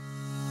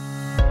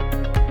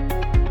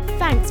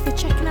Thanks for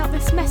checking out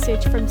this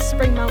message from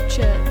Springmount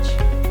Church.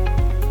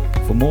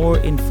 For more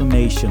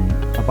information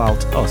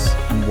about us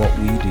and what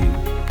we do,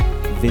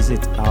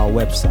 visit our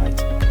website,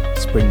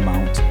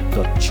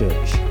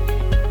 springmount.church.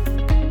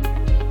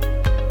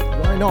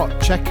 Why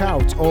not check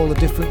out all the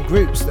different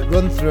groups that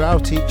run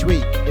throughout each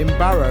week in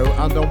Barrow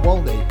and on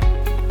Walney?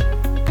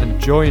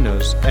 And join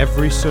us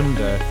every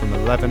Sunday from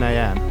 11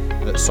 a.m.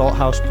 at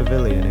Salthouse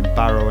Pavilion in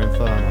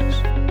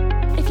Barrow-in-Furness.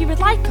 If you would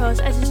like us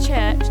as a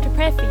church to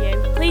pray for you,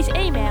 please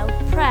email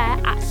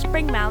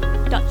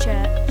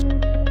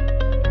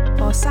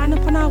prayer@springmount.church. Or sign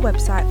up on our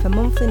website for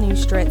monthly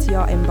news straight to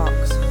your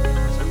inbox.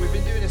 So we've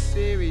been doing a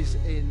series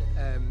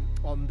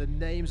on the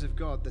names of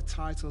God, the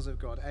titles of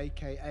God,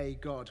 aka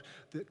God,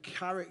 the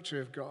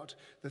character of God,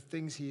 the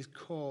things He is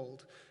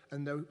called.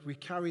 And we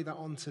carry that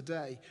on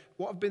today.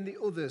 What have been the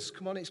others?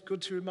 Come on, it's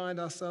good to remind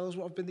ourselves.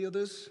 What have been the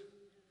others?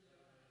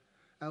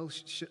 El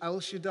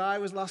Shaddai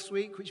was last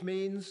week, which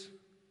means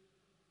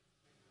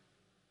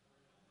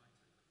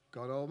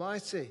God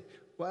Almighty.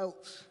 What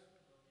else?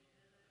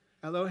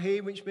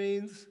 Elohim, which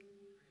means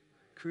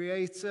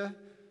Creator.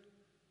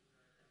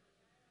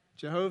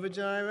 Jehovah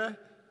Jireh,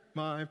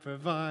 my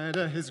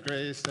provider, His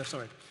grace.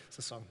 Sorry, it's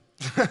a song.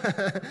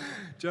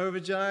 Jehovah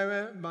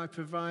Jireh, my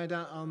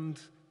provider, and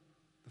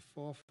the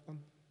fourth one.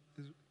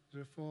 Is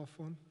there a fourth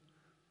one?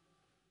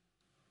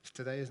 It's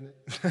today, isn't it?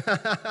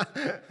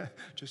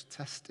 Just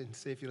testing,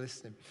 see if you're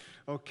listening.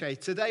 Okay,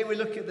 today we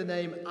look at the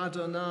name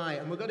Adonai,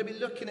 and we're going to be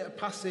looking at a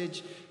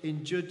passage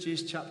in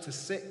Judges chapter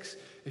 6.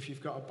 If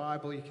you've got a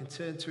Bible, you can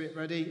turn to it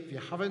ready. If you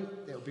haven't,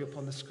 it'll be up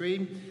on the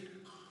screen.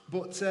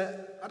 But I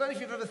don't know if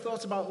you've ever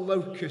thought about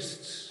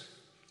locusts.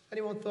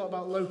 Anyone thought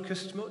about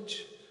locusts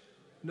much?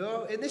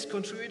 No? In this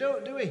country we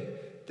don't, do we?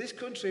 This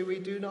country we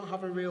do not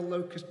have a real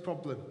locust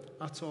problem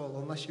at all,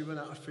 unless you run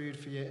out of food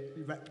for your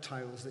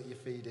reptiles that you're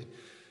feeding.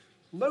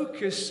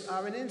 Locusts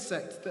are an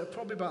insect that are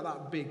probably about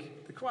that big.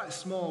 They're quite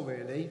small,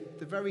 really.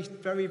 They're very,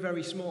 very,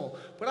 very small.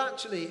 But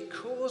actually, it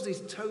causes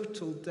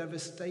total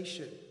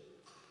devastation.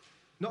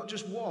 Not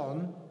just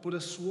one, but a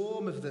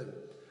swarm of them.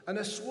 And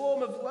a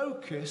swarm of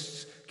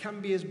locusts can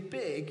be as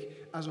big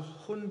as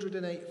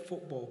 108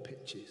 football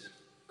pitches.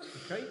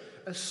 Okay?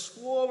 A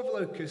swarm of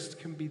locusts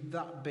can be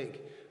that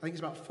big. I think it's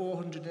about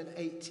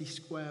 480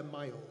 square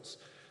miles.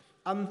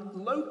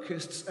 And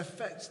locusts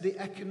affect the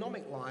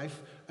economic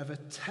life of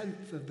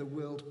 1/10 of the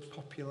world's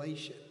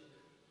population.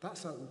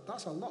 That's a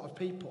lot of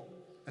people.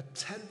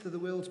 1/10 of the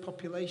world's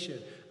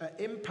population are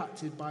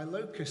impacted by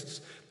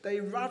locusts. They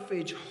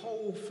ravage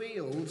whole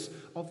fields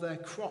of their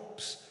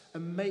crops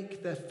and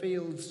make their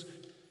fields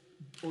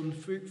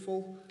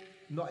unfruitful,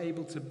 not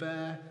able to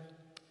bear,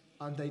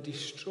 and they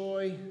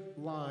destroy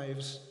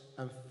lives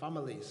and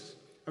families.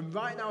 And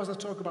right now, as I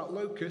talk about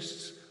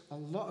locusts, a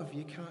lot of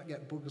you can't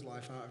get Bug's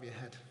Life out of your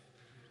head.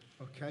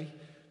 Okay?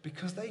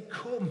 Because they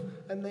come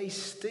and they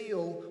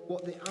steal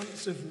what the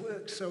ants have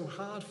worked so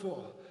hard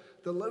for.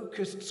 The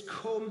locusts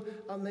come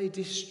and they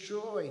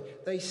destroy.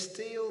 They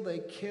steal, they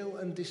kill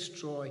and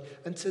destroy.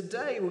 And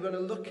today we're going to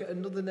look at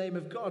another name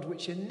of God,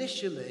 which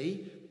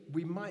initially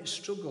we might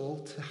struggle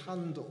to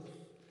handle.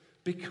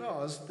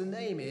 Because the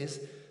name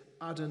is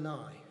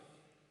Adonai,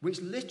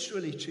 which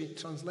literally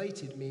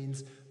translated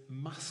means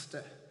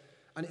master.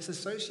 And it's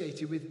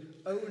associated with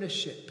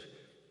ownership.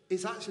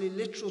 Its actually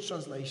literal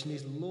translation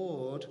is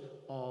Lord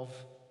of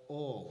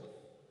all,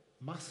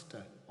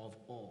 Master of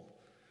all.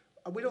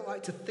 And we don't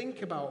like to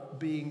think about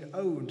being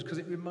owned because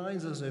it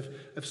reminds us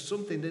of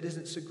something that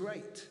isn't so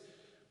great.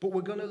 But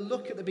we're going to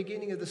look at the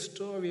beginning of the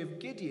story of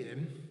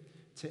Gideon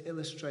to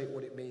illustrate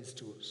what it means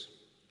to us.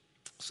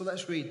 So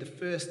let's read the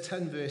first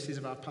 10 verses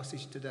of our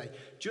passage today.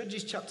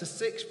 Judges chapter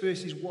 6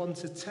 verses 1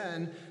 to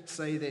 10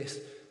 say this: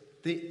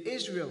 The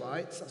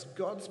Israelites, that's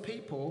God's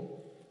people,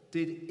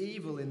 did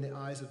evil in the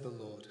eyes of the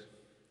Lord.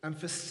 And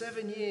for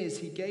 7 years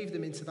he gave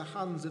them into the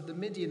hands of the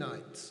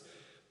Midianites.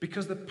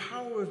 Because the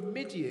power of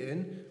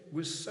Midian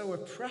was so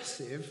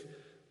oppressive,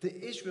 the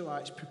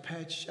Israelites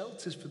prepared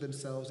shelters for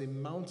themselves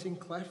in mountain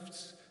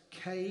clefts,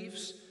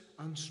 caves,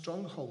 and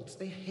strongholds.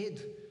 They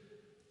hid.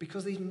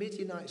 Because these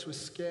Midianites were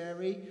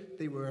scary,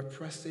 they were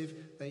oppressive,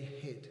 they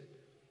hid.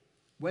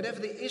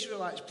 Whenever the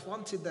Israelites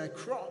planted their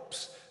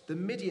crops, the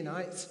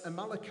Midianites,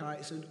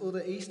 Amalekites, and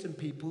other eastern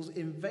peoples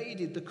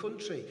invaded the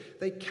country.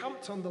 They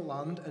camped on the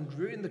land and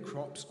ruined the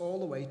crops all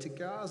the way to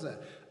Gaza,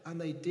 and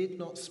they did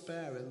not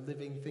spare a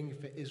living thing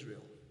for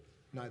Israel,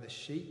 neither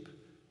sheep,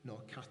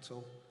 nor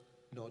cattle,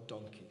 nor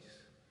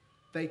donkeys.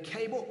 They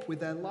came up with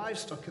their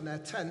livestock and their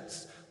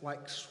tents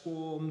like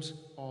swarms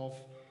of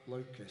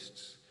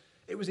locusts.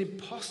 It was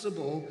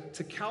impossible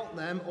to count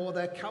them or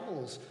their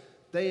camels.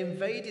 They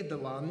invaded the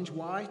land.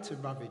 Why? To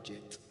ravage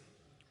it.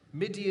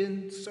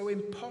 Midian so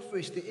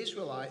impoverished the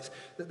Israelites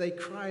that they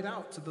cried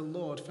out to the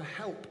Lord for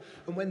help.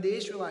 And when the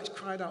Israelites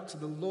cried out to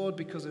the Lord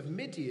because of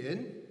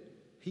Midian,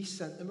 he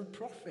sent them a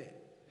prophet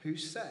who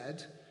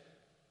said,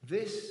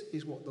 "This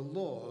is what the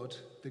Lord,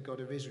 the God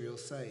of Israel,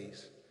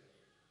 says.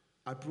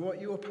 I brought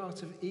you up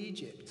out of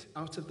Egypt,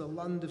 out of the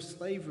land of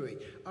slavery.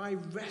 I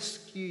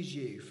rescued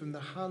you from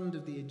the hand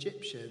of the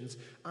Egyptians,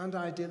 and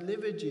I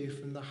delivered you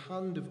from the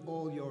hand of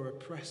all your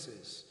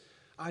oppressors.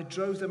 I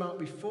drove them out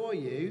before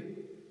you,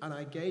 and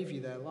I gave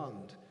you their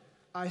land.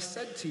 I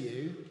said to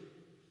you,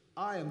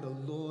 I am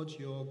the Lord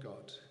your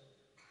God.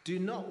 Do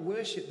not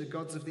worship the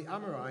gods of the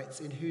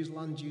Amorites in whose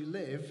land you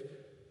live,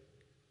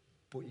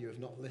 but you have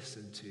not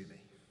listened to me.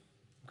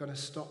 I'm going to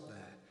stop there.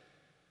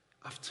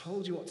 I've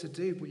told you what to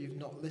do, but you've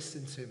not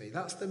listened to me.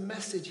 That's the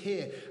message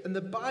here. And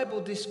the Bible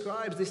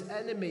describes this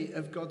enemy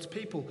of God's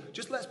people.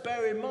 Just let's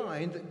bear in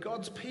mind that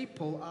God's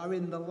people are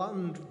in the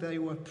land they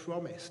were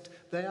promised.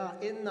 They are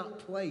in that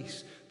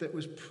place that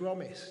was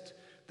promised.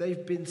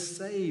 They've been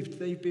saved.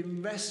 They've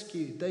been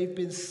rescued. They've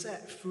been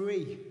set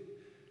free.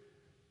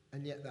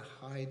 And yet they're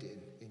hiding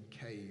in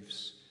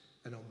caves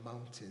and on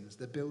mountains.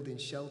 They're building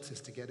shelters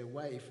to get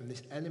away from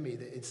this enemy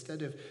that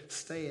instead of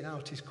staying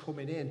out is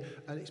coming in.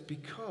 And it's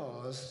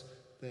because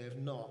they have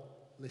not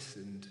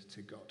listened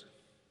to God.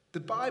 The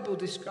Bible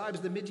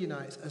describes the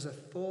Midianites as a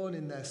thorn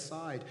in their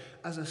side,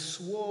 as a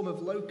swarm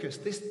of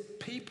locusts. This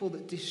people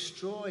that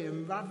destroy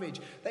and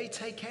ravage. They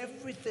take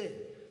everything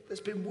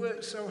that's been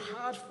worked so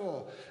hard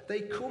for.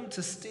 They come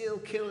to steal,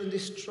 kill, and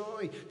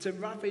destroy, to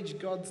ravage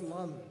God's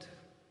land,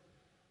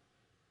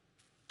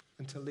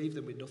 and to leave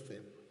them with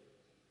nothing.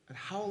 And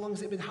how long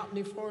has it been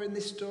happening for in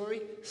this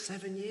story?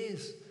 7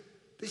 years.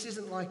 This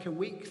isn't like a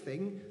week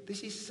thing.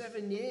 This is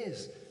 7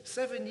 years.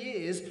 7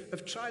 years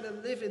of trying to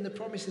live in the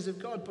promises of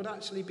God, but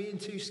actually being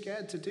too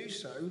scared to do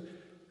so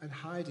and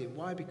hiding.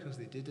 Why? Because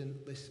they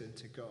didn't listen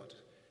to God.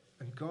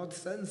 And God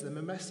sends them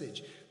a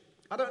message.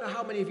 I don't know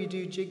how many of you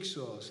do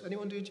jigsaws.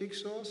 Anyone do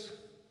jigsaws?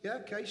 Yeah,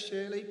 okay,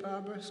 Shirley,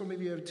 Barbara. Some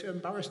of you are too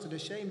embarrassed and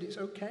ashamed. It's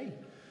okay.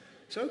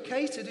 It's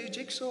okay to do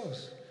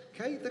jigsaws.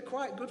 Okay, they're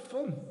quite good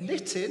fun.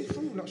 Knitting,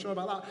 not sure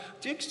about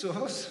that.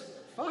 Jigsaws,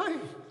 fine.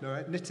 No,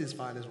 right, knitting's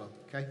fine as well,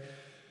 okay?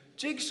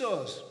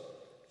 Jigsaws,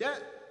 yeah,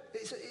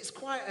 it's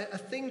quite a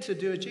thing to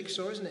do a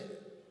jigsaw, isn't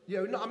it?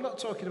 You know, I'm not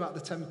talking about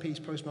the 10-piece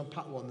Postman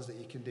Pat ones that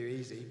you can do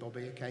easy,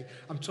 Bobby, okay?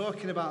 I'm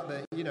talking about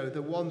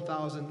the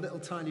 1,000 little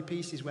tiny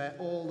pieces where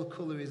all the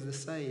colour is the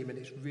same and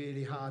it's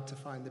really hard to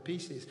find the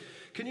pieces.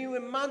 Can you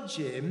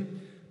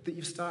imagine that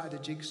you've started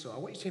a jigsaw? I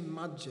want you to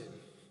imagine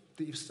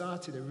that you've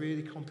started a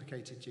really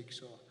complicated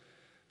jigsaw.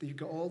 That you've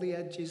got all the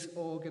edges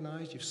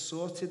organised, you've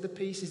sorted the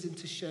pieces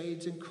into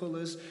shades and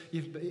colours.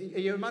 Are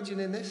you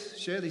imagining this?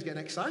 Shirley's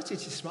getting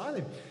excited, she's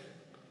smiling.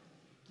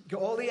 You've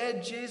got all the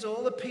edges,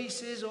 all the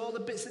pieces, all the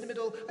bits in the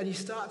middle, and you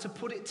start to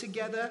put it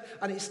together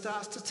and it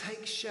starts to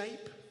take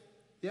shape.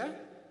 Yeah?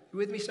 You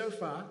with me so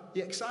far?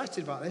 You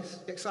excited about this?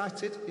 You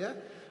excited? Yeah?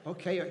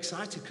 Okay, you're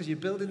excited because you're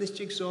building this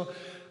jigsaw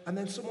and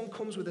then someone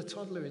comes with a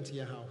toddler into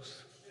your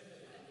house.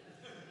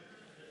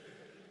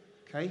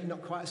 Okay, you're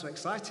not quite so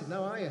excited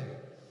now, are you?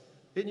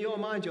 In your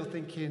mind, you're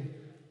thinking,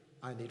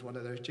 I need one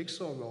of those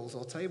jigsaw rolls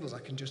or tables. I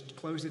can just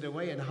close it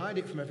away and hide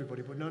it from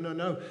everybody. But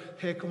no.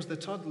 Here comes the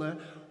toddler.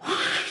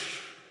 Whoosh!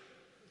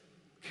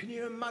 Can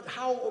you imagine?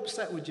 How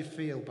upset would you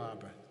feel,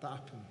 Barbara, that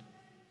happened?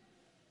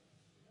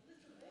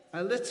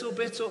 A little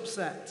bit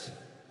upset.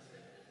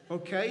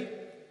 Okay?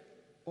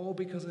 All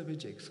because of a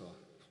jigsaw.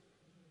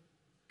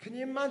 Can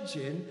you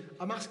imagine?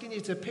 I'm asking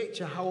you to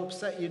picture how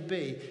upset you'd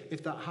be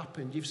if that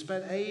happened. You've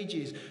spent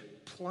ages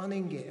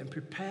planning it and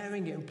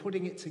preparing it and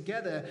putting it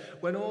together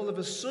when all of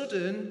a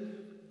sudden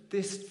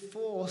this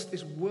force,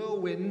 this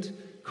whirlwind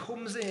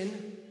comes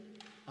in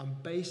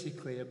and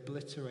basically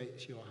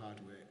obliterates your hard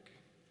work.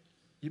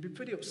 You'd be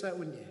pretty upset,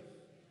 wouldn't you?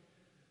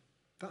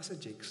 That's a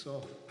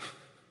jigsaw.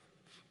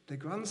 The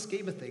grand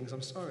scheme of things,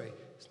 I'm sorry,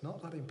 it's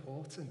not that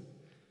important.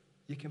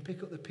 You can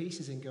pick up the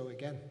pieces and go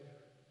again.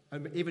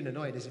 And even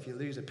annoying is if you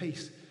lose a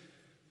piece.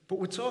 But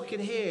we're talking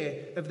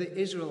here of the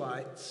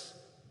Israelites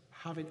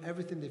having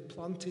everything they've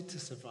planted to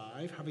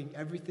survive, having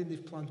everything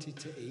they've planted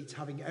to eat,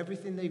 having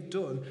everything they've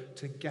done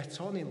to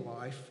get on in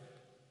life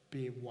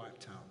being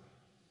wiped out.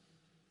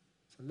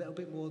 It's a little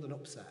bit more than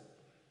upset.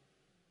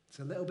 It's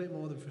a little bit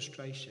more than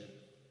frustration.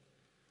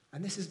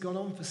 And this has gone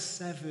on for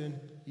 7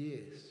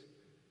 years,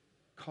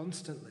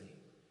 constantly.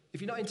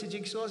 If you're not into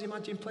jigsaws,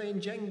 imagine playing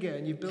Jenga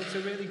and you've built a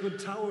really good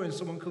tower and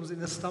someone comes in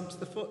and stamps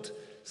the foot.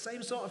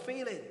 Same sort of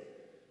feeling.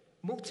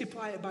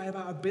 Multiply it by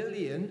about 1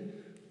 billion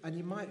and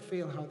you might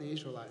feel how the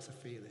Israelites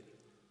are feeling.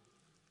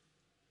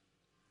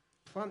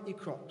 Plant your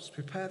crops,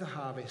 prepare the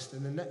harvest,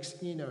 and the next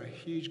thing you know, a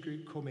huge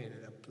group come in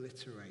and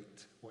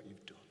obliterate what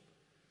you've done.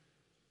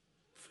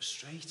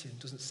 Frustrating,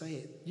 doesn't say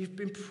it. You've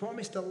been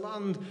promised a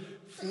land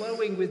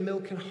flowing with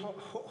milk and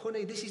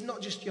honey. This is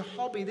not just your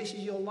hobby, this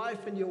is your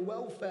life and your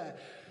welfare.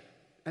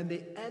 And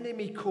the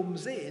enemy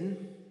comes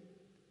in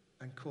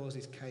and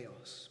causes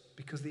chaos.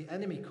 Because the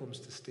enemy comes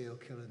to steal,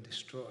 kill, and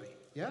destroy.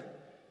 Yeah?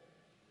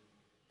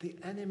 The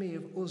enemy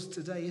of us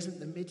today isn't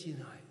the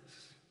Midianites.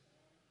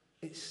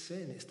 It's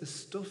sin. It's the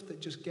stuff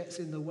that just gets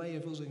in the way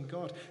of us and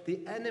God. The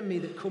enemy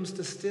that comes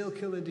to steal,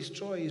 kill, and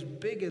destroy is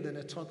bigger than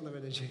a toddler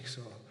and a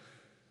jigsaw.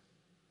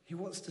 He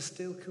wants to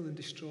steal, kill, and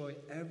destroy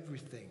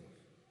everything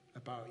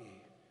about you.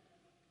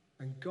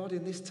 And God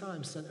in this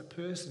time sent a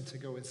person to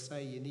go and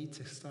say, you need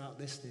to start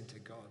listening to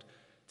God.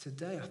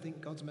 Today, I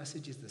think God's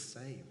message is the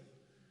same.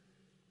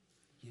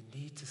 You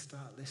need to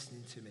start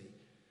listening to me.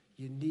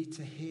 You need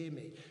to hear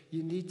me.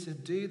 You need to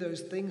do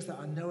those things that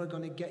I know are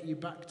going to get you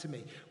back to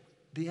me.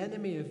 The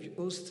enemy of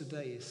us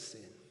today is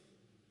sin.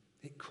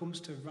 It comes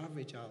to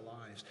ravage our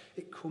lives.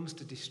 It comes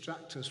to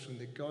distract us from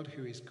the God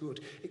who is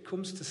good. It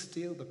comes to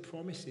steal the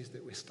promises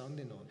that we're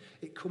standing on.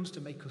 It comes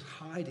to make us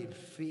hide in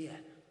fear.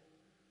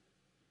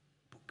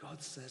 But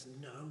God says,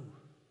 no,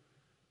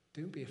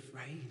 don't be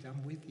afraid,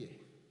 I'm with you.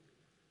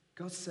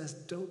 God says,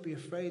 don't be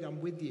afraid,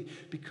 I'm with you,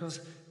 because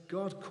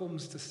God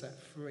comes to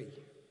set free.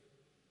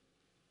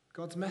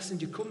 God's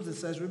messenger comes and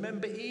says,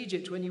 remember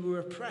Egypt when you were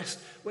oppressed,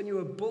 when you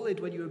were bullied,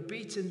 when you were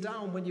beaten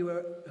down, when you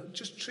were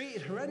just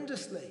treated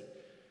horrendously.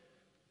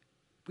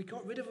 We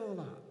got rid of all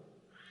that.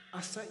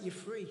 I set you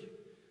free.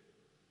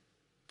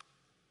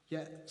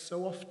 Yet,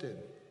 so often,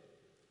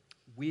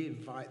 we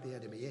invite the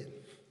enemy in.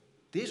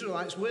 The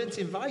Israelites weren't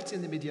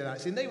inviting the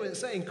Midianites in. They weren't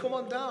saying, come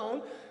on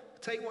down,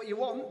 take what you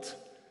want.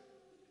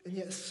 And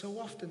yet, so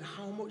often,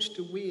 how much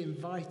do we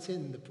invite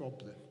in the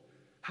problem?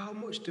 How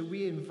much do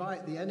we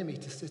invite the enemy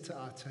to sit at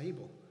our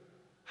table?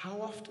 How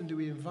often do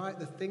we invite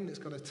the thing that's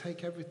going to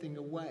take everything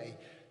away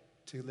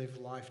to live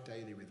life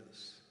daily with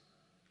us?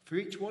 For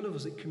each one of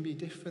us, it can be a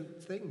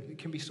different thing. It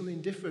can be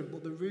something different,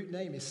 but the root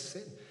name is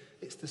sin.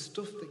 It's the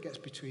stuff that gets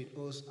between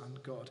us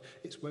and God.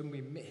 It's when we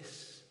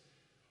miss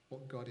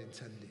what God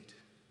intended.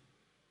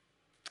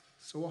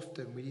 So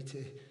often we need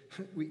to,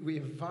 we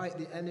invite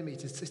the enemy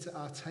to sit at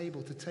our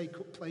table, to take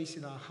up place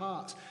in our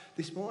hearts.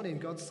 This morning,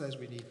 God says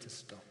we need to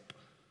stop.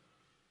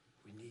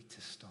 We need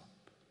to stop.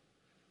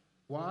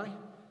 Why?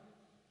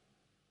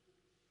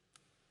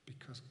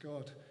 Because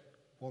God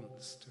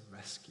wants to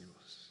rescue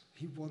us.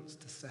 He wants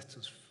to set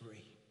us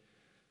free.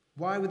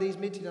 Why were these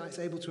Midianites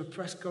able to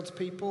oppress God's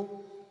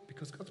people?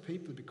 Because God's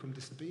people had become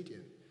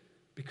disobedient.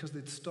 Because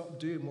they'd stopped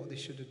doing what they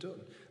should have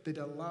done. They'd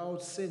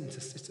allowed sin to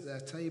sit at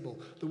their table.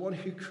 The one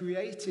who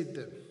created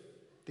them,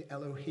 the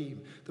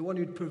Elohim, the one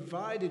who'd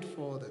provided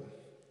for them,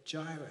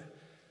 Jireh,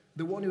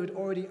 the one who had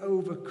already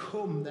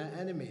overcome their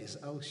enemies,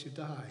 El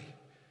Shaddai,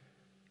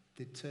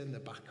 they'd turn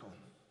their back on.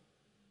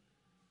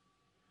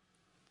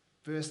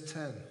 Verse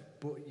 10,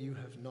 but you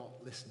have not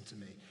listened to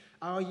me.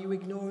 Are you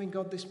ignoring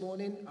God this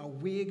morning? Are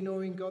we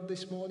ignoring God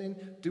this morning?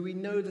 Do we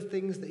know the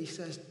things that he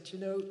says, do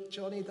you know,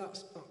 Johnny,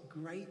 that's not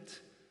great?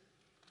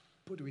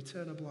 But do we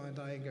turn a blind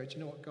eye and go, do you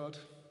know what, God?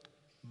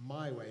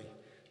 My way,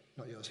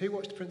 not yours. Who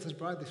watched The Princess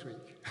Bride this week?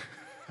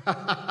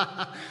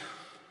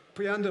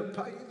 Put your hand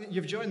up.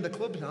 You've joined the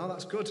club now,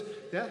 that's good.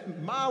 Yeah?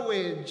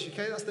 Marriage.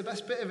 Okay, that's the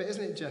best bit of it,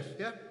 isn't it, Jeff?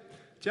 Yeah?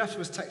 Jeff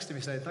was texting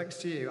me saying, thanks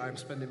to you, I'm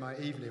spending my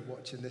evening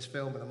watching this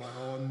film. And I'm like,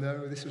 oh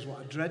no, this was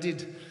what I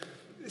dreaded.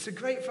 It's a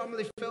great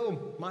family film.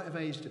 Might have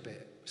aged a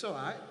bit. It's all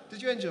right.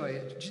 Did you enjoy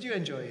it? Did you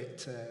enjoy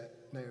it,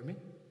 Naomi?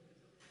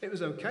 It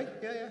was okay.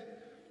 Yeah.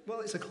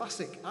 Well, it's a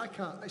classic.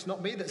 It's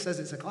not me that says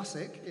it's a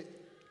classic.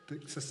 The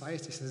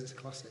society says it's a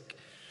classic.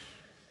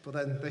 But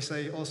then they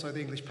say also The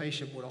English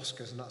Patient won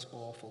Oscars, and that's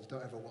awful.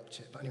 Don't ever watch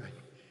it. But anyway,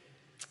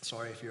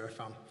 sorry if you're a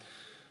fan.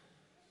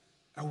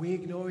 Are we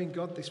ignoring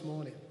God this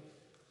morning?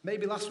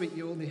 Maybe last week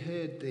you only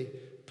heard the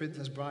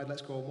Princess Bride,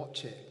 let's go and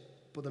watch it.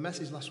 But the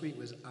message last week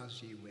was,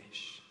 as you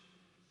wish.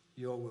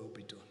 Your will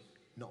be done,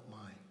 not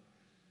mine.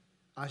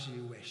 As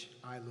you wish,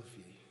 I love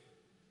you.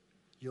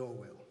 Your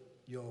will,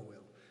 your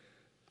will.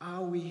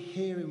 Are we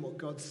hearing what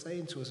God's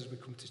saying to us as we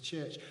come to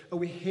church? Are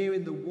we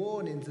hearing the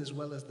warnings as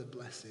well as the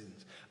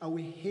blessings? Are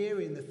we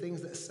hearing the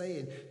things that are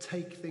saying,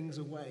 take things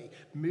away,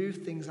 move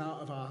things out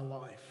of our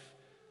life?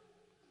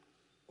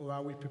 Or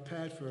are we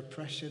prepared for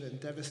oppression and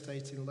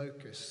devastating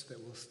locusts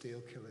that will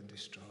steal, kill, and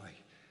destroy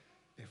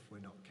if we're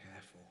not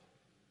careful?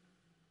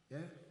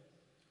 Yeah?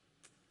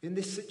 In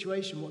this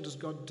situation, what does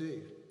God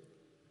do?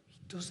 He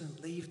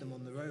doesn't leave them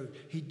on the road.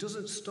 He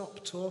doesn't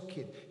stop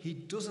talking. He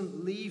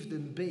doesn't leave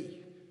them be.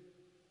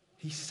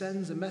 He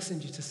sends a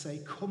messenger to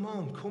say, come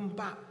on, come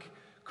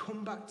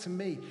back to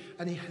me.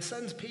 And he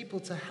sends people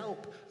to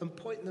help and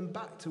point them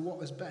back to what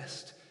was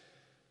best.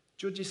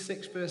 Judges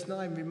 6 verse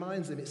 9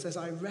 reminds them, it says,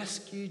 I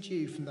rescued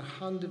you from the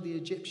hand of the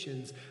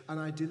Egyptians,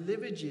 and I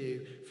delivered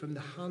you from the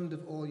hand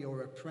of all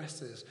your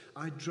oppressors.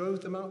 I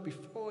drove them out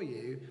before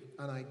you,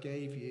 and I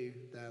gave you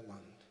their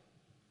land.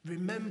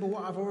 Remember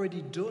what I've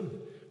already done.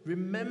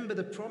 Remember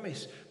the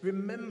promise.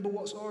 Remember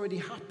what's already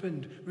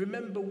happened.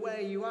 Remember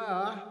where you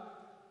are.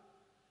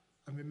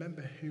 And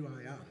remember who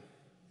I am,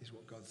 is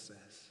what God says.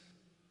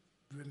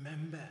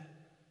 Remember.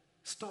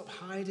 Stop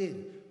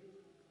hiding.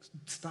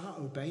 Start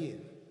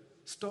obeying.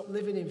 Stop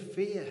living in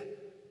fear.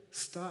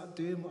 Start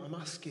doing what I'm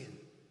asking.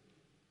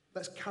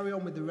 Let's carry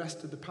on with the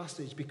rest of the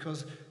passage,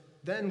 because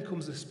then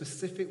comes a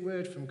specific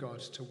word from God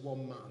to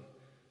one man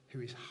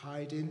who is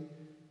hiding,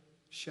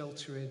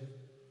 sheltering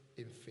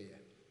in fear.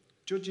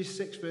 Judges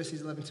 6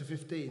 verses 11 to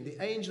 15.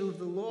 The angel of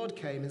the Lord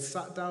came and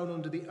sat down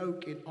under the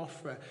oak in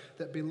Ophrah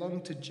that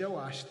belonged to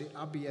Joash the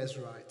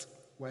Abiezrite,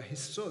 where his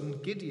son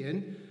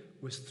Gideon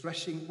was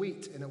threshing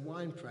wheat in a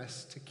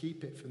winepress to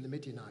keep it from the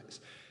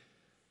Midianites.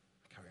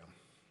 Carry on.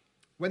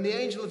 When the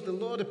angel of the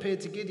Lord appeared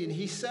to Gideon,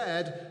 he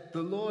said,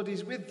 "The Lord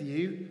is with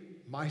you,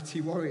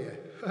 mighty warrior."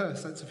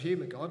 Sense of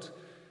humour, God.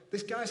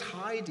 This guy's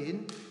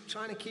hiding,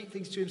 trying to keep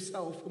things to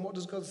himself. And what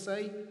does God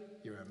say?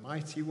 "You're a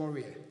mighty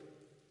warrior."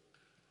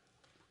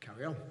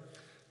 Carry on.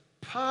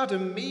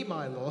 "Pardon me,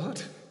 my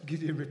Lord,"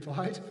 Gideon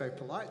replied, very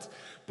polite.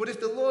 "But if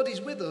the Lord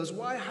is with us,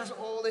 why has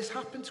all this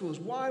happened to us?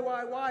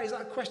 Why? Is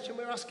that a question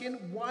we're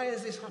asking? Why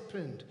has this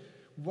happened?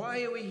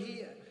 Why are we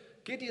here?"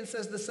 Gideon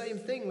says the same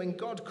thing when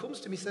God comes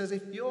to him. He says,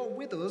 "If you're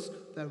with us,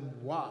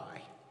 then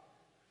why?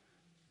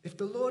 If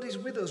the Lord is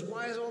with us,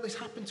 why has all this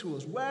happened to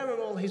us? Where are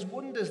all his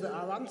wonders that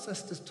our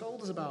ancestors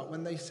told us about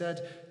when they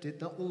said,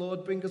 'Did not the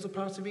Lord bring us up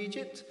out of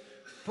Egypt?'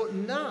 But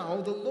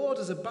now the Lord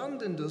has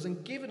abandoned us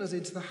and given us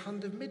into the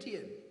hand of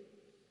Midian."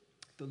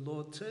 The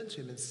Lord turned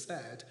to him and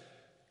said,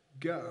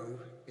 "Go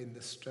in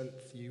the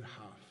strength you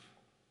have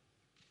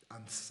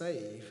and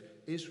save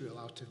Israel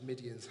out of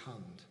Midian's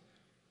hand.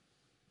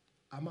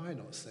 Am I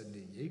not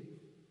sending you?"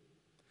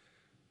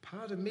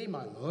 "Pardon me,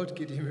 my Lord,"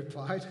 Gideon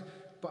replied,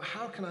 "but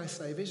how can I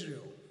save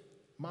Israel?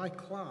 My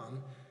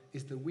clan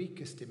is the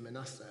weakest in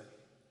Manasseh,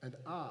 and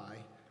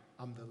I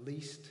am the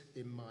least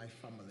in my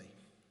family."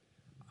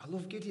 I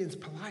love Gideon's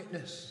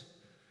politeness.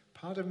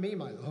 "Pardon me,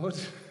 my Lord."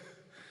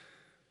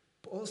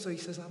 But also he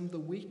says, "I'm the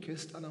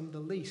weakest and I'm the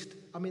least.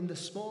 I'm in the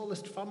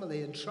smallest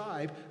family and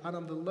tribe and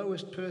I'm the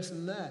lowest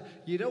person there.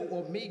 You don't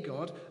want me,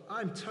 God.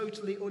 I'm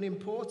totally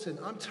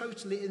unimportant. I'm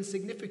totally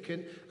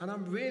insignificant and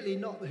I'm really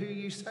not who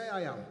you say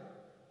I am."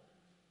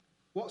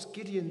 What's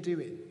Gideon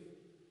doing?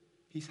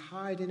 He's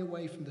hiding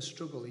away from the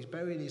struggle. He's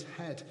burying his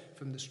head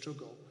from the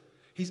struggle.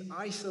 He's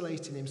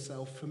isolating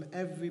himself from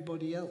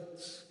everybody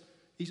else.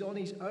 He's on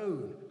his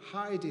own,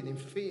 hiding in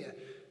fear,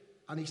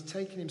 and he's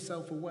taking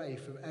himself away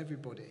from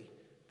everybody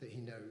that he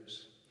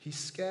knows. He's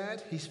scared,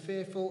 he's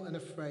fearful and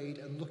afraid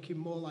and looking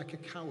more like a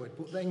coward.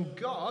 But then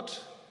God,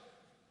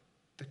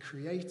 the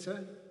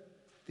creator,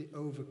 the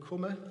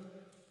overcomer,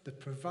 the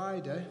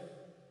provider,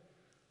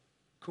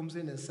 comes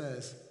in and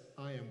says,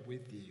 "I am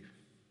with you,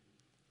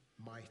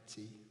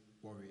 mighty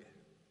warrior.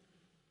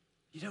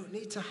 You don't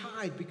need to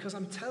hide because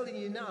I'm telling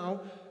you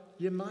now,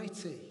 you're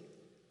mighty."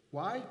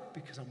 Why?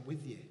 Because I'm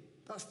with you.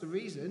 That's the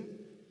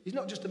reason. He's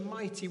not just a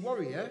mighty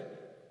warrior.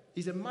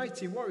 He's a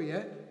mighty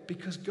warrior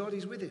because God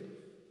is with him.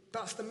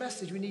 That's the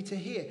message we need to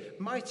hear.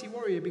 Mighty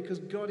warrior because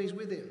God is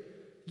with him.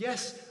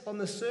 Yes, on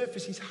the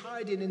surface he's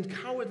hiding and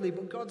cowardly,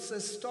 but God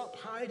says, "Stop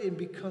hiding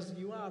because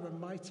you are a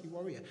mighty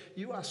warrior.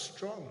 You are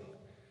strong."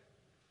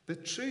 The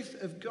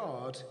truth of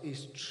God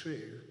is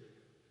true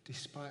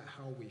despite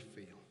how we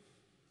feel.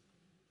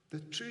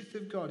 The truth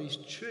of God is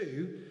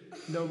true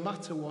no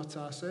matter what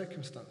our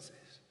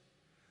circumstances.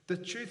 The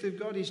truth of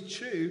God is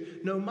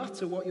true no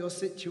matter what your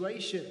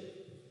situation.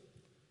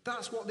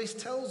 That's what this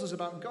tells us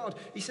about God.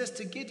 He says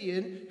to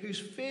Gideon, who's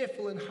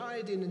fearful and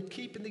hiding and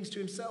keeping things to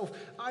himself,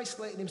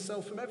 isolating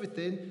himself from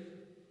everything,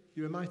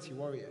 "You're a mighty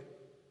warrior."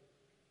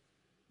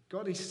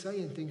 God is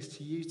saying things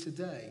to you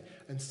today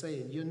and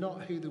saying, you're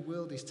not who the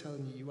world is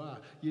telling you you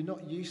are. You're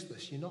not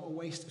useless. You're not a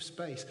waste of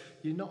space.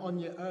 You're not on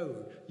your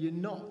own. You're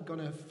not going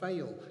to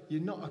fail.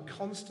 You're not a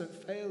constant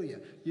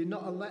failure. You're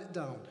not a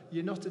letdown.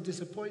 You're not a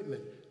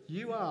disappointment.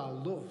 You are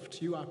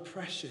loved. You are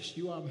precious.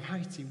 You are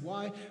mighty.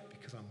 Why?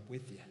 Because I'm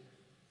with you.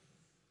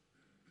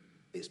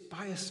 It's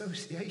by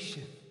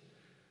association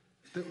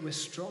that we're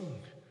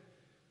strong.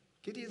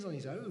 Gideon's on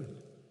his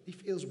own. He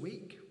feels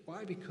weak.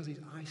 Why? Because he's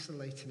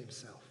isolating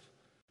himself.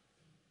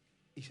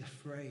 He's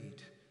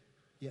afraid.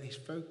 Yet his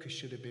focus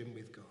should have been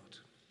with God.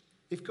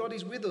 If God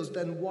is with us,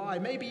 then why?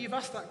 Maybe you've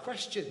asked that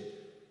question.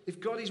 If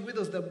God is with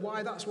us, then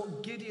why? That's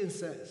what Gideon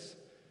says.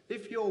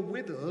 If you're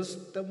with us,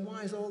 then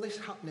why is all this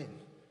happening?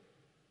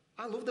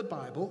 I love the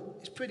Bible.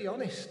 It's pretty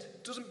honest.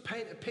 It doesn't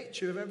paint a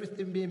picture of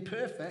everything being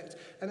perfect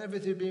and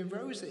everything being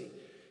rosy.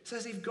 It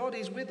says if God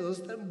is with us,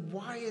 then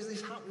why is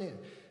this happening?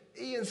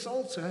 Ian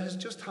Salter has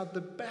just had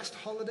the best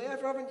holiday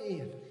ever, haven't you,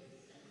 Ian?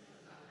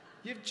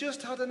 You've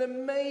just had an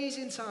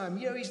amazing time.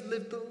 You know, he's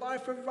lived the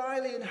life of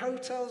Riley in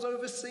hotels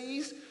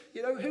overseas.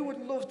 You know, who would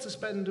love to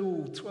spend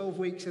 12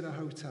 weeks in a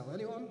hotel?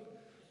 Anyone?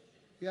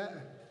 Yeah.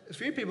 A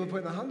few people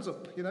putting their hands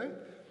up, you know.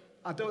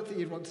 I don't think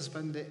you'd want to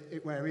spend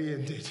it where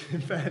Ian did,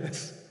 in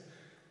fairness.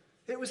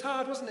 It was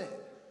hard, wasn't it?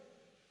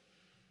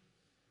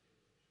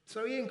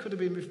 So Ian could have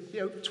been,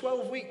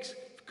 12 weeks.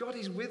 If God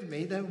is with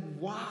me, then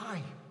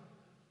why?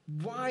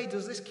 Why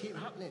does this keep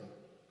happening?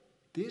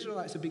 The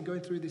Israelites have been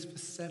going through this for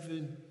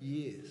 7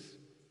 years.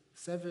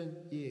 7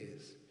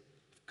 years.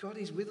 If God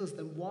is with us,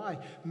 then why?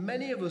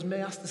 Many of us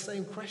may ask the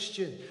same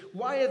question.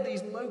 Why are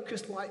these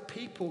locust-like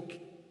people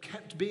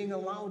kept being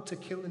allowed to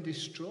kill and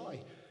destroy?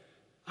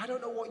 I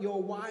don't know what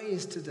your why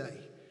is today,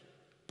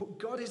 but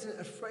God isn't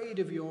afraid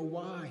of your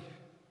why.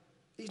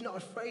 He's not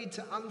afraid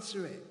to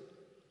answer it.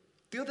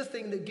 The other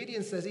thing that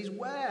Gideon says is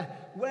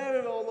where?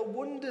 Where are all the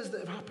wonders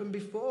that have happened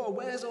before?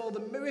 Where's all the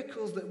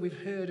miracles that we've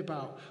heard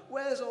about?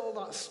 Where's all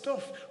that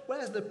stuff?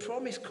 Where's the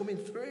promise coming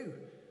through?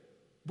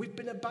 We've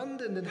been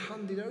abandoned and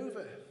handed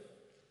over.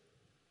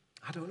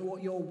 I don't know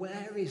what your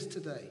where is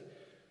today.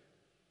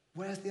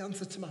 Where's the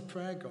answer to my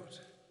prayer, God?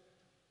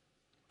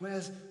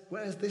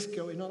 Where's this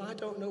going on? I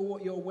don't know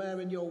what your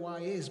where and your why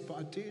is, but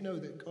I do know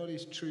that God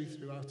is true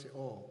throughout it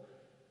all.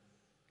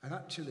 And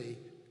actually,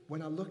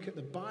 when I look at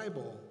the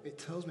Bible, it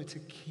tells me to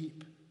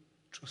keep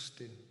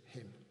trusting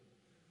him.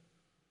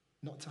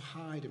 Not to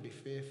hide and be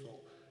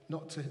fearful.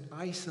 Not to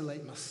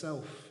isolate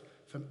myself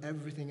from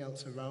everything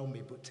else around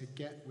me, but to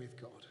get with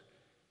God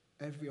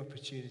every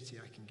opportunity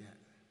I can get,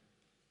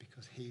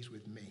 because he's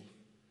with me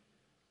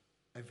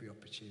every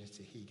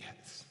opportunity he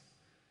gets.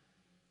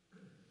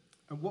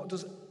 And what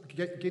does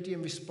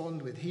Gideon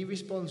respond with? He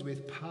responds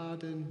with,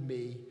 "Pardon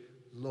me,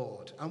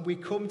 Lord." And we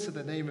come to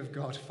the name of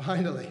God,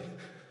 finally.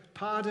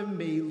 Pardon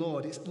me,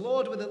 Lord. It's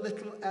Lord with a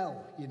little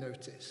L, you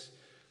notice.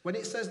 When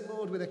it says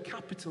Lord with a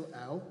capital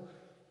L,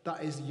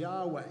 that is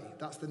Yahweh.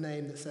 That's the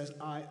name that says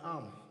I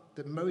am,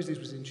 that Moses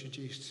was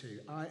introduced to.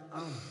 I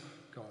am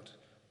God,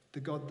 the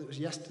God that was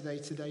yesterday,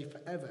 today,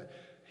 forever.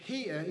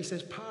 Here, he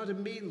says,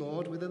 "Pardon me,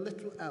 Lord," with a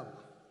little L.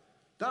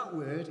 That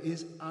word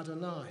is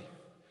Adonai.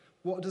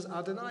 What does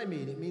Adonai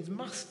mean? It means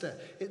master.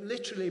 It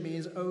literally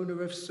means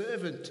owner of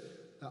servant.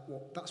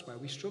 That's where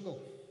we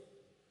struggle.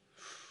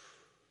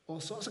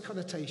 All sorts of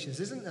connotations,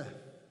 isn't there?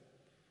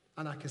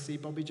 And I can see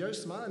Bobby Joe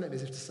smiling at me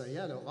as if to say,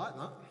 "Yeah, I don't like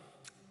that.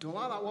 Don't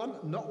like that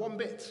one. Not one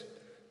bit.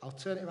 I'll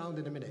turn it around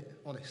in a minute,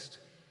 honest."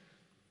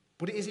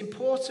 But it is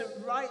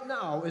important right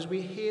now, as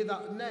we hear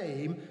that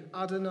name,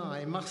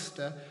 Adonai,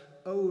 master,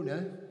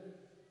 owner,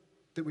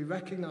 that we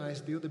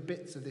recognize the other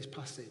bits of this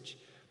passage.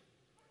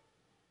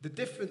 The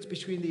difference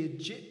between the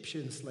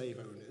Egyptian slave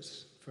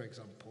owners, for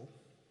example,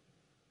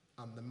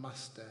 and the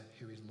master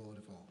who is Lord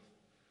of all.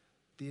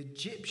 The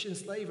Egyptian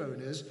slave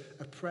owners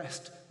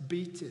oppressed,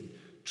 beaten,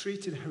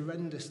 treated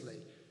horrendously.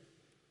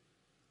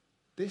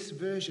 This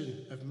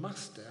version of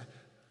master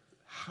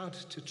had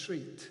to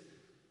treat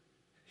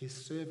his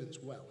servants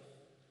well.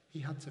 He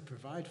had to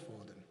provide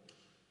for them.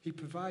 He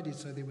provided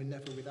so they were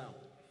never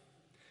without.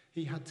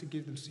 He had to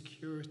give them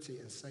security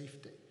and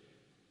safety.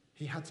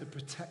 He had to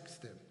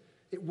protect them.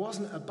 It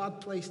wasn't a bad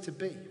place to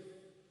be,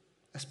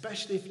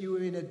 especially if you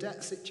were in a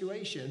debt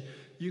situation.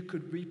 You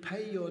could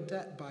repay your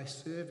debt by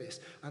service,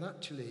 and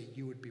actually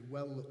you would be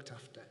well looked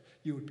after.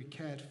 You would be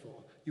cared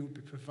for. You would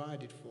be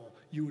provided for.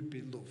 You would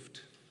be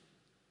loved.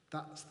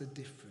 That's the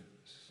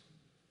difference.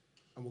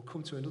 And we'll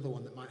come to another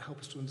one that might help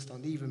us to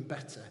understand even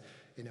better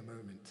in a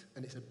moment.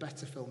 And it's a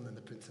better film than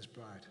The Princess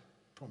Bride.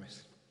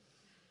 Promise.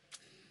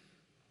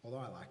 Although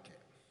I like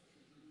it.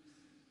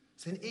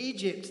 So in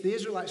Egypt, the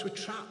Israelites were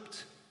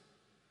trapped.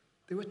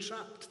 They were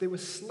trapped. They were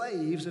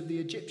slaves of the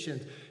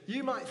Egyptians.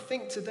 You might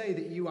think today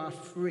that you are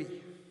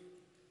free.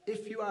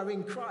 If you are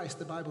in Christ,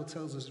 the Bible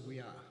tells us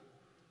we are.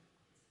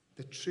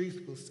 The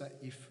truth will set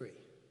you free.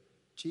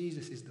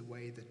 Jesus is the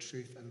way, the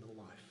truth, and the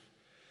life.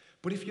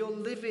 But if you're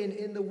living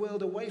in the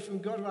world away from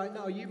God right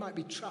now, you might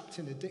be trapped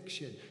in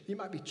addiction. You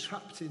might be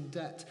trapped in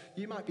debt.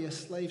 You might be a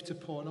slave to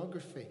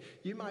pornography.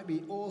 You might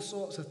be all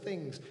sorts of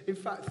things. In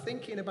fact,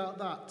 thinking about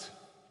that,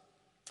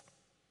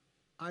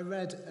 I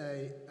read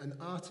an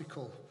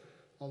article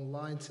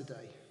online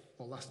today,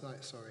 or last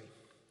night, sorry.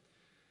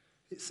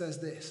 It says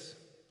this: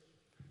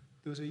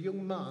 there was a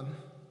young man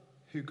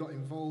who got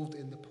involved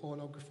in the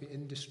pornography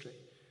industry,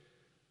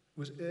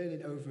 was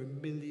earning over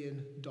 $1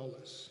 million.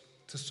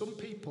 To some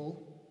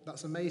people,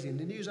 that's amazing.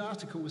 The news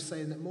article was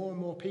saying that more and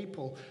more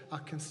people are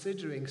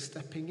considering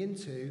stepping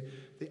into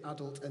the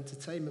adult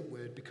entertainment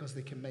world because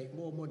they can make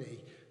more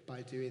money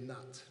by doing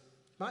that.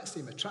 Might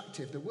seem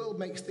attractive. The world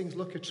makes things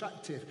look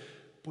attractive,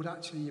 but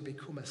actually you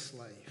become a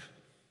slave.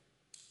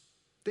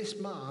 This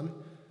man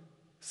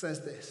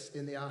says this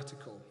in the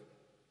article.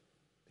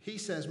 He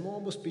says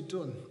more must be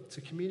done to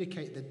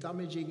communicate the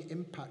damaging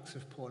impacts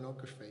of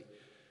pornography,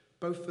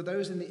 both for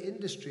those in the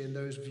industry and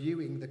those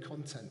viewing the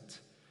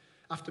content.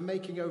 After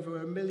making over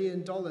 $1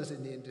 million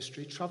in the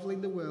industry, traveling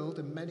the world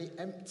and many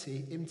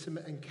empty,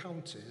 intimate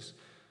encounters,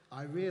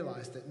 I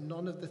realized that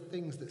none of the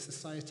things that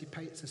society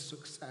paints as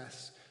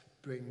success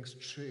brings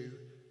true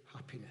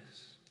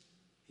happiness.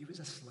 He was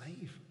a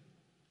slave.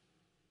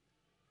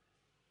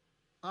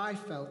 I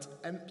felt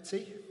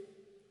empty,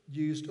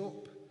 used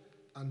up,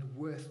 and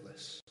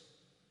worthless.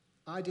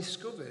 I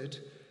discovered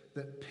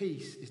that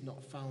peace is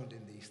not found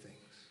in these things.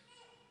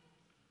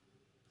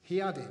 He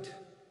added,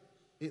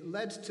 it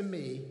led to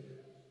me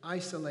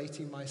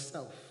isolating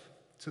myself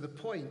to the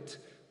point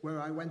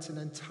where I went an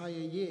entire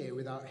year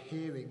without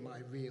hearing my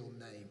real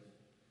name.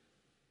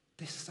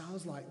 This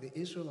sounds like the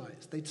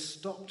Israelites. They'd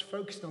stopped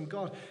focusing on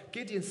God.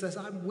 Gideon says,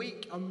 I'm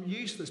weak, I'm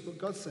useless, but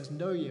God says,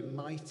 no, you're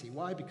mighty.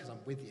 Why? Because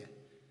I'm with you.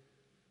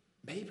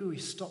 Maybe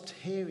we've stopped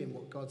hearing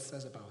what God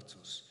says about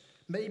us.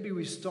 Maybe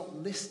we've stopped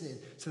listening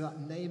to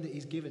that name that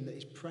he's given, that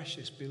is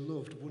precious,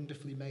 beloved,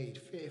 wonderfully made,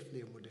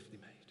 fearfully and wonderfully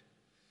made.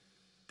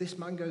 This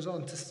man goes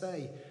on to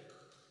say,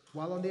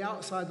 while on the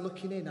outside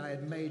looking in, I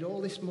had made all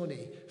this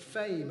money,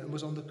 fame, and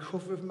was on the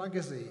cover of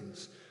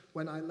magazines.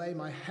 When I lay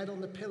my head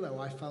on the pillow,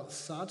 I felt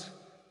sad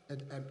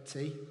and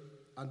empty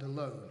and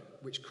alone,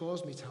 which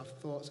caused me to have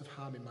thoughts of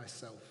harming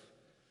myself.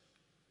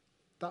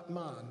 That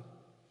man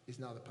is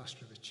now the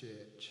pastor of a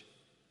church.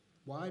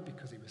 Why?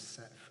 Because he was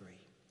set free.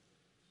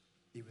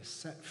 He was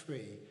set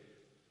free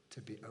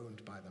to be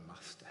owned by the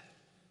master.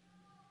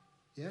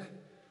 Yeah?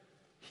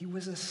 He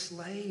was a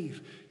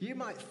slave. You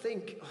might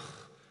think,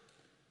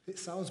 it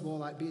sounds more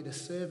like being a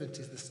servant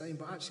is the same,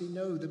 but actually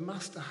no, the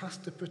master has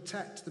to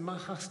protect, the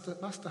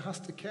master has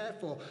to care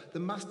for, the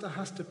master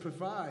has to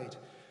provide.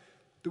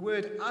 The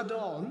word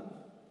Adon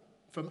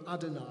from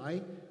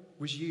Adonai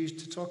was used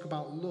to talk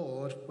about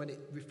Lord when it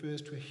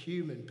refers to a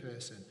human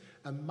person,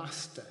 a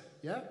master,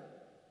 yeah?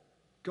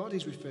 God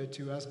is referred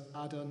to as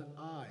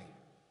Adonai.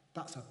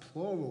 That's a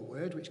plural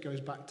word which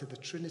goes back to the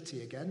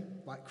Trinity again,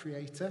 like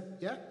creator,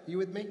 yeah? Are you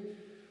with me?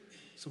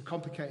 Some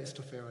complicated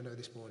stuff here I know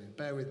this morning,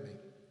 bear with me.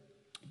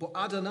 But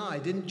Adonai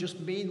didn't just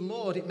mean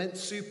Lord, it meant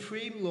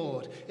supreme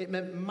Lord. It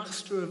meant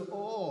master of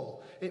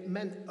all. It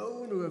meant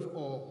owner of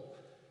all.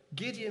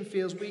 Gideon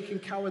feels weak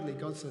and cowardly.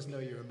 God says, no,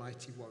 you're a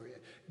mighty warrior.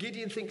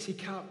 Gideon thinks he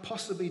can't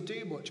possibly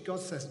do much. God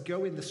says,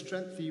 go in the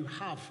strength that you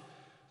have.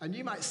 And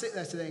you might sit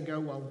there today and go,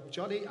 well,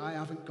 Johnny, I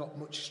haven't got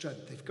much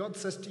strength. If God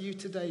says to you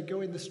today,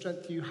 go in the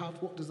strength you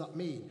have, what does that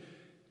mean?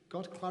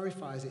 God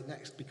clarifies it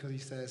next because he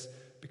says,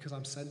 because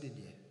I'm sending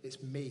you.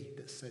 It's me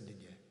that's sending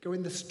you. Go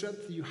in the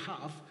strength that you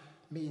have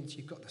means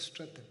you've got the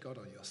strength of God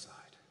on your side.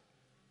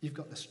 You've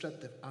got the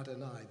strength of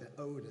Adonai,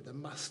 the owner, the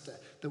master,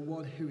 the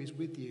one who is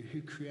with you,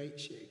 who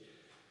creates you.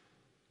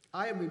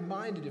 I am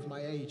reminded of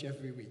my age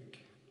every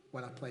week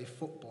when I play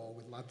football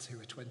with lads who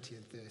are 20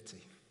 and 30.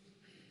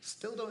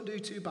 Still don't do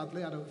too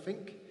badly, I don't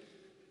think,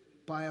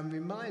 but I am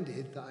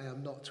reminded that I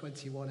am not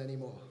 21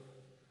 anymore.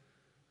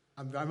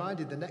 I'm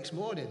reminded the next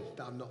morning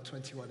that I'm not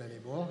 21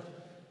 anymore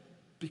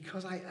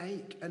because I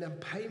ache and am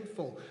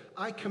painful.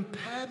 I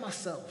compare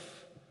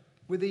myself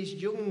with these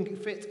young,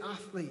 fit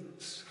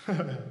athletes.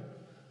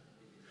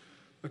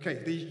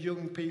 Okay, these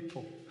young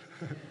people.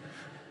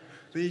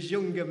 These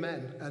younger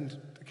men and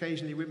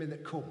occasionally women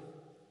that come.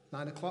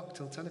 9 o'clock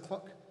till 10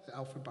 o'clock at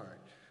Alfred Barrow.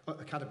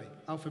 Academy.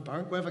 Alfred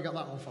Barrow. Where have I got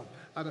that one from?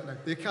 I don't know.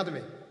 The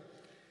Academy.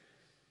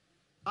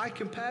 I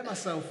compare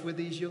myself with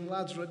these young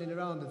lads running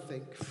around and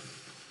think,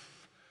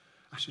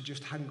 I should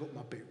just hang up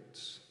my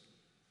boots.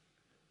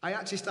 I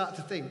actually start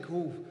to think,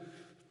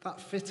 that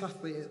fit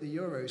athlete at the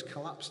Euros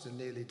collapsed and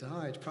nearly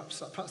died. Perhaps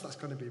that's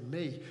going to be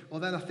me.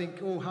 Or then I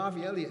think,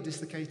 Harvey Elliott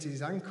dislocated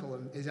his ankle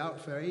and is out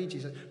for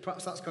ages.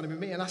 Perhaps that's going to be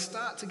me. And I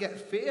start to get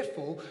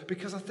fearful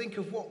because I think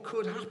of what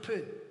could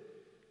happen.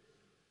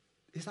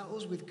 Is that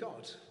us with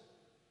God?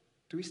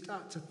 Do we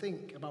start to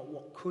think about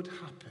what could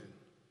happen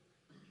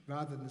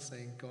rather than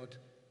saying, God,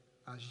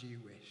 as you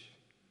wish?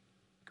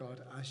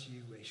 God, as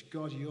you wish.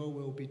 God, your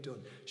will be done.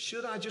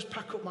 Should I just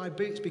pack up my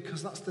boots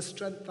because that's the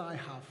strength I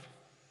have?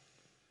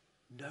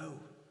 No,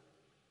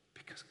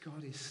 because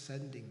God is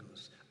sending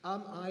us.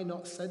 Am I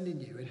not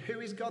sending you? And who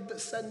is God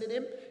that's sending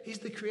him? He's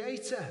the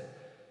creator.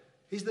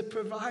 He's the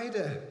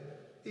provider.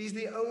 He's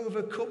the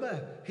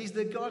overcomer. He's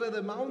the God of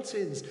the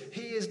mountains.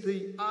 He is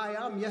the I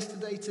am,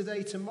 yesterday,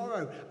 today,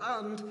 tomorrow.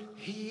 And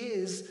he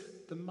is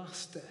the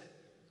master.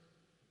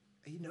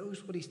 He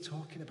knows what he's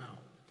talking about.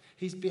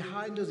 He's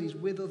behind us. He's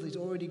with us. He's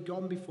already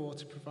gone before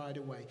to provide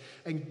a way.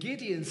 And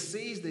Gideon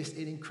sees this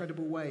in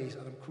incredible ways.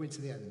 And I'm coming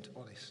to the end,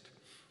 honest.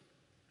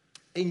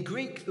 In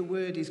Greek, the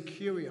word is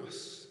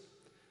kurios,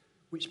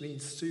 which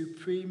means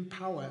supreme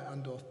power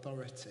and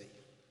authority.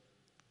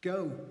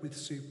 Go with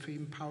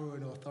supreme power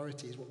and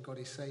authority is what God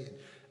is saying.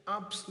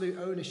 Absolute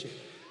ownership.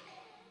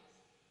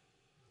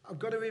 I've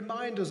got to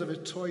remind us of a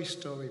Toy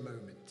Story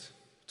moment.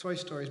 Toy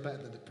Story is better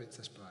than The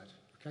Princess Bride,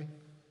 okay?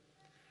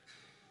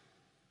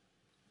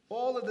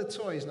 All of the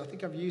toys, and I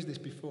think I've used this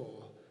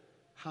before,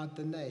 had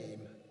the name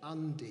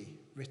Andy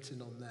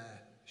written on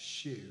their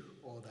shoe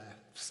or their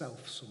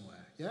self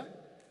somewhere, yeah?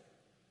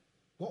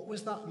 What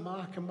was that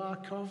mark a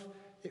mark of?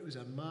 It was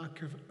a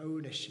mark of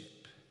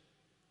ownership.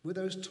 Were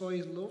those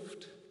toys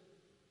loved?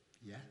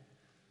 Yeah.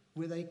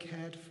 Were they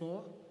cared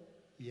for?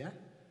 Yeah.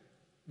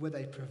 Were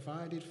they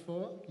provided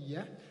for?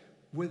 Yeah.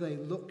 Were they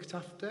looked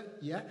after?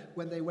 Yeah.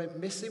 When they went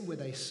missing, were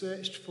they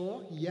searched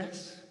for?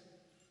 Yes.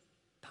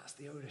 That's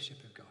the ownership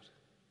of God.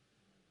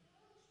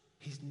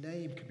 His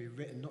name can be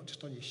written not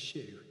just on your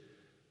shoe,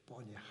 but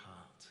on your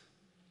heart.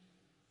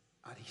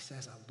 And he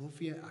says, I love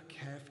you, I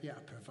care for you,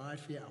 I provide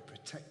for you, I'll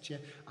protect you.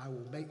 I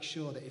will make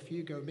sure that if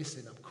you go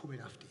missing, I'm coming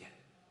after you.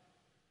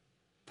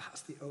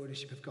 That's the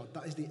ownership of God.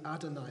 That is the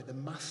Adonai, the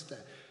master.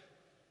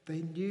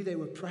 They knew they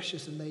were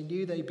precious and they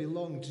knew they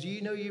belonged. Do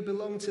you know you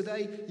belong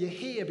today? You're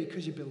here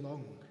because you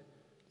belong.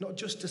 Not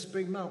just to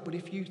Spring Mount, but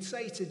if you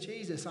say to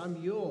Jesus,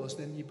 I'm yours,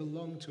 then you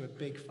belong to a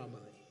big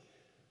family.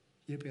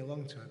 You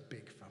belong to a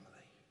big family.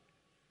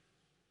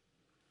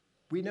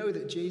 We know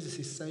that Jesus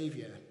is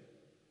Saviour.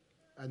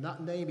 And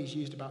that name is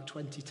used about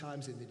 20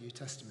 times in the New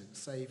Testament,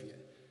 Saviour.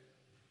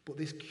 But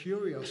this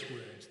kurios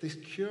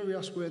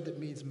word that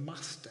means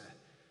master,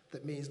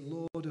 that means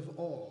Lord of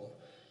all,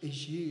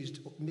 is used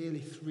nearly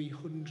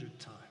 300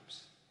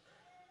 times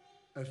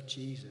of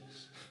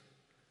Jesus.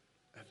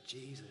 Of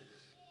Jesus.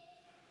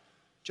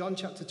 John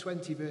chapter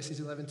 20, verses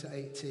 11 to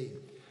 18.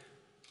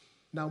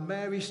 Now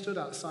Mary stood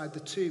outside the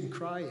tomb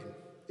crying.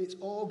 It's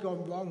all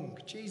gone wrong.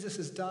 Jesus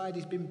has died,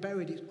 he's been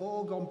buried, it's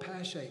all gone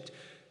pear-shaped.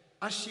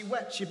 As she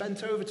wept, she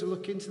bent over to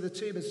look into the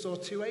tomb and saw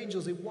two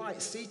angels in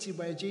white seated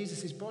where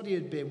Jesus' body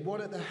had been,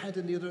 one at the head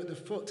and the other at the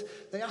foot.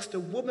 They asked her,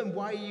 "Woman,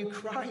 why are you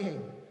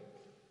crying?"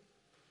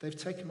 "They've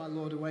taken my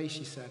Lord away,"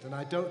 she said, "and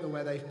I don't know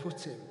where they've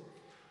put him."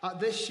 At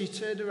this, she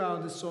turned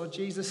around and saw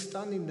Jesus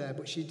standing there,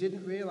 but she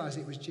didn't realize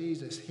it was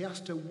Jesus. He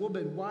asked her,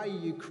 "Woman, why are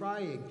you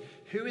crying?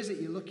 Who is it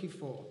you're looking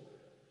for?"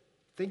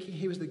 Thinking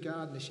he was the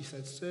gardener, she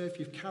said, "Sir, if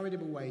you've carried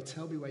him away,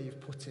 tell me where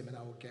you've put him and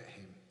I will get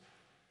him."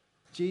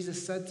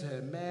 Jesus said to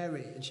her,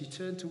 "Mary," and she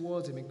turned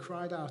towards him and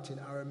cried out in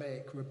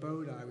Aramaic,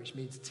 "Rabboni," which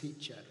means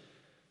teacher.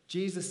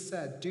 Jesus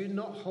said, "Do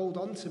not hold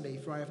on to me,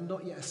 for I have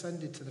not yet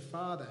ascended to the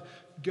Father.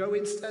 Go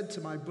instead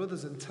to my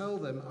brothers and tell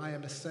them, I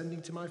am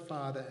ascending to my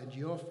Father and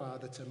your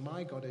Father, to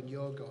my God and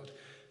your God."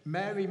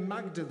 Mary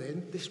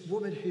Magdalene, this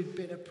woman who'd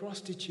been a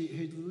prostitute,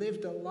 who'd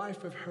lived a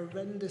life of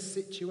horrendous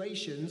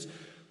situations,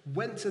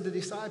 went to the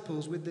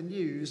disciples with the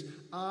news,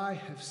 "I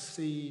have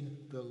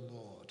seen the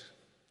Lord.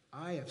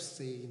 I have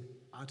seen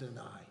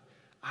Adonai.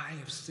 I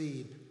have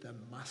seen the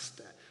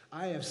Master.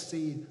 I have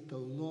seen the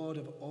Lord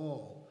of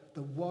all,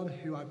 the one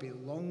who I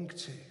belong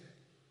to."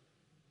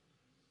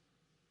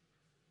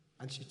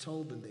 And she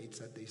told them that he'd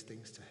said these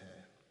things to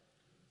her.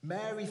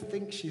 Mary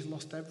thinks she's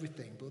lost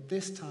everything, but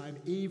this time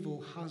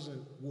evil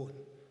hasn't won.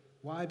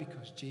 Why?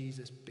 Because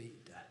Jesus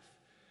beat death.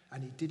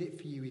 And he did it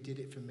for you, he did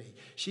it for me.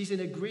 She's in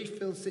a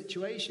grief-filled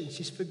situation.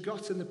 She's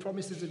forgotten the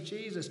promises of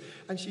Jesus,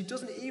 and she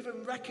doesn't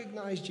even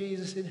recognize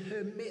Jesus in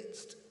her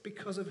midst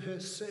because of her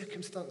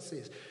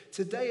circumstances.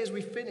 Today, as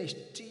we finish,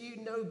 do you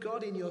know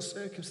God in your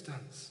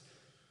circumstance?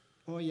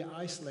 Or are you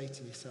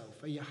isolating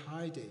yourself? Are you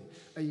hiding?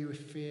 Are you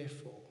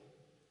fearful?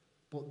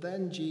 But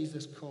then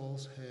Jesus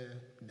calls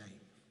her name.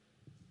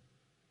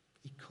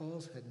 He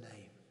calls her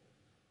name,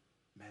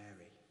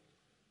 Mary.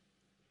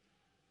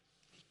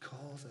 He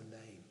calls her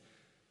name.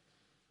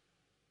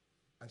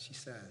 And she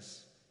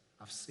says,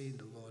 "I've seen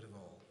the Lord of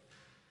all."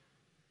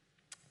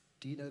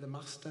 Do you know the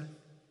Master?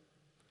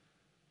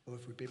 Or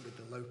have we been with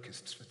the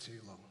locusts for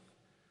too long?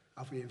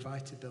 Have we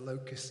invited the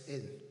locusts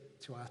in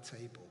to our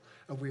table?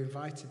 Have we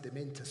invited them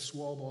in to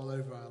swarm all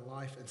over our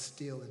life and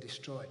steal and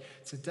destroy?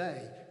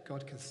 Today,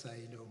 God can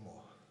say no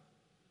more.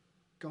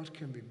 God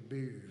can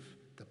remove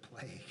the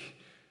plague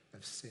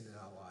of sin in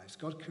our lives.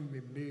 God can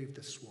remove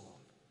the swarm.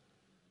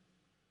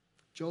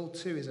 Joel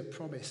 2 is a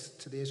promise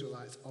to the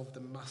Israelites of the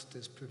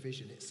Master's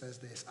provision. It says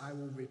this, "I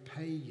will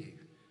repay you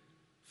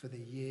for the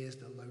years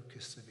the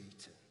locusts have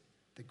eaten.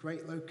 The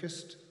great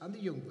locust and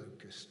the young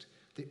locust,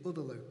 the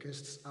other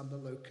locusts and the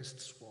locust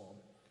swarm,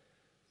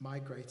 my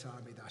great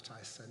army that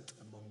I sent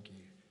among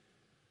you."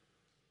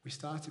 We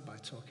started by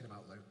talking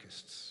about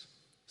locusts.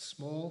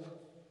 Small,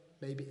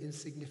 maybe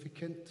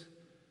insignificant,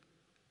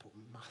 but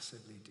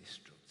massively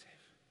destructive.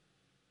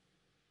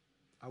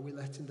 Are we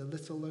letting the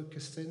little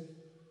locusts in?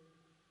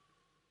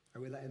 Are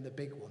we letting the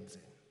big ones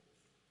in?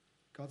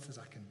 God says,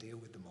 "I can deal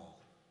with them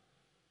all.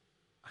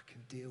 I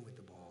can deal with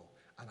them all,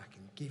 and I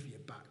can give you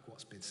back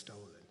what's been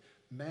stolen."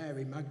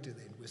 Mary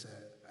Magdalene was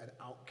an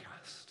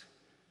outcast,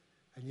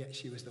 and yet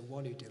she was the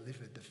one who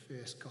delivered the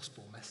first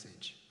gospel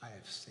message, "I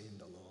have seen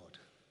the Lord."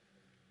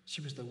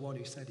 She was the one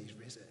who said he's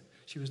risen.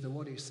 She was the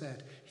one who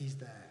said he's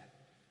there.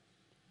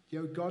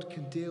 God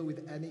can deal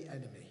with any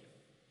enemy,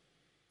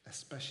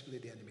 especially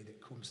the enemy that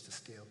comes to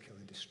steal, kill,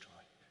 and destroy.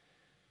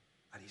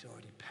 And he's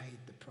already paid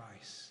the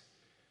price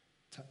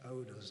to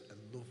own us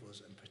and love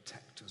us and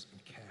protect us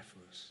and care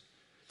for us,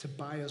 to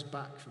buy us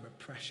back from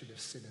oppression of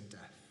sin and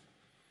death.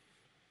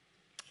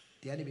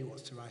 The enemy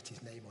wants to write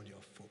his name on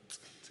your foot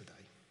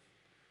today.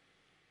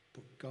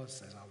 But God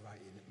says, "I'll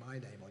write my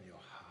name on your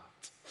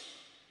heart.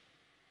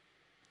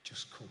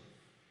 Just come.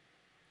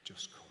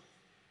 Just come."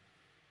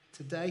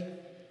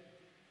 Today,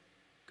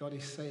 God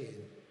is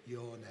saying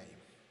your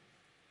name.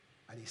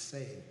 And he's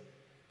saying,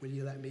 "Will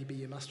you let me be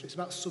your master?" It's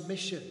about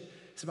submission.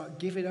 It's about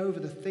giving over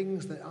the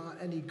things that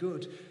aren't any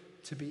good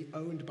to be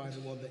owned by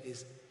the one that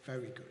is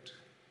very good,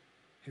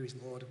 who is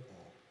Lord of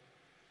all.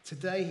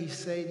 Today he's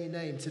saying your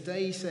name.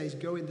 Today he says,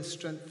 "Go in the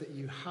strength that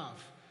you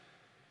have,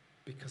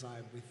 because I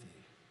am with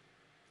you."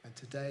 And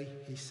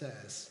today he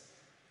says,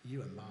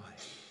 "You are mine,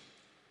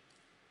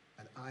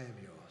 and I am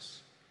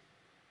yours,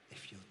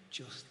 if you'll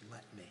just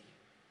let me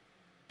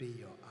be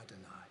your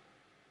Adonai,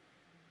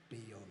 be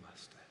your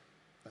master."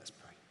 Let's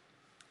pray.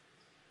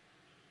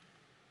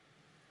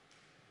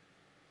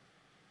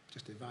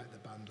 Just invite the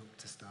band up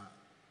to start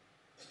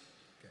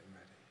getting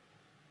ready.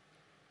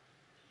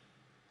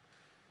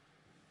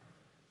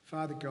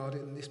 Father God,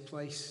 in this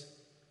place,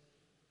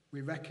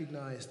 we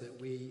recognize that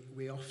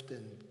we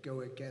often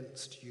go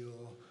against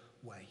your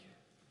way.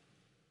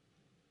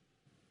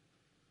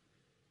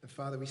 And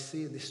Father, we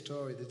see in this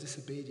story the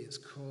disobedience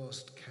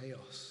caused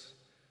chaos.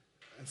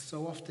 And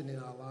so often in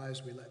our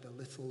lives, we let the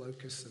little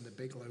locusts and the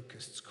big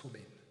locusts come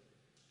in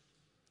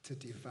to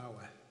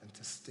devour and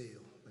to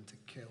steal and to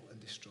kill and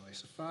destroy.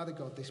 So Father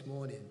God, this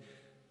morning,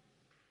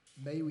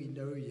 may we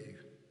know you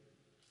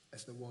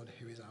as the one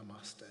who is our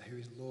master, who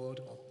is Lord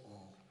of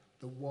all,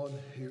 the one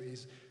who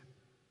is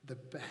the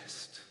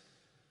best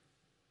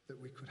that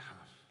we could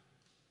have.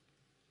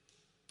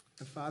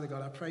 And Father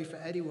God, I pray for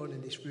anyone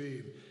in this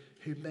room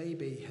who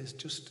maybe has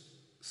just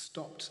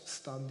stopped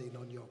standing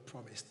on your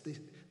promise.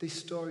 This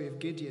story of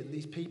Gideon,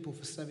 these people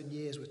for 7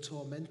 years were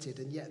tormented,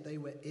 and yet they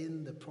were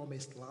in the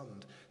promised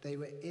land. They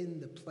were in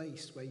the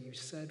place where you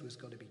said was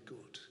going to be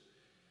good.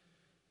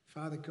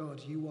 Father God,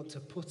 you want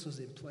to put us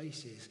in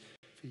places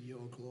for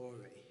your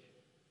glory.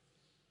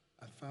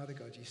 And Father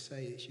God, you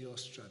say it's your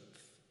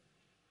strength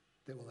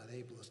that will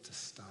enable us to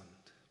stand.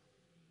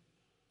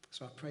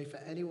 So I pray for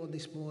anyone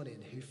this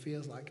morning who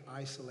feels like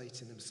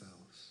isolating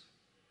themselves.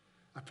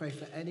 I pray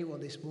for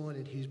anyone this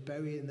morning who's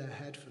burying their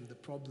head from the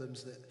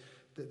problems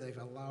that they've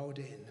allowed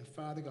in. And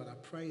Father God, I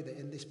pray that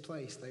in this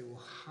place they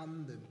will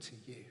hand them to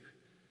you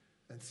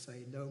and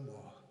say, no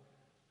more.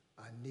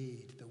 I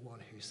need the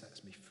one who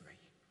sets me free.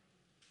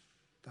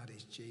 That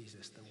is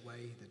Jesus, the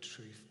way, the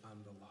truth,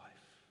 and the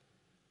life.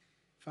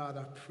 Father,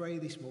 I pray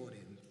this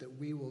morning that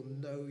we will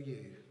know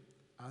you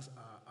as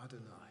our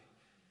Adonai,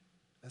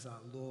 as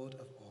our Lord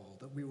of all,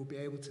 that we will be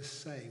able to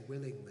say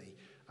willingly,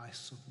 I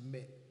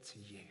submit to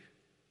you,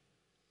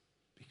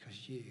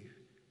 because you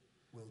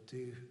will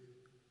do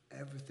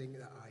everything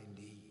that I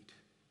need,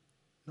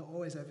 not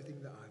always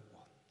everything that I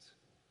want.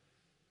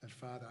 And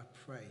Father, I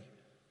pray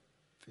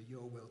for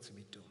your will to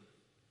be done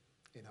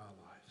in our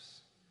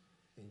lives.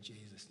 In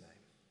Jesus' name.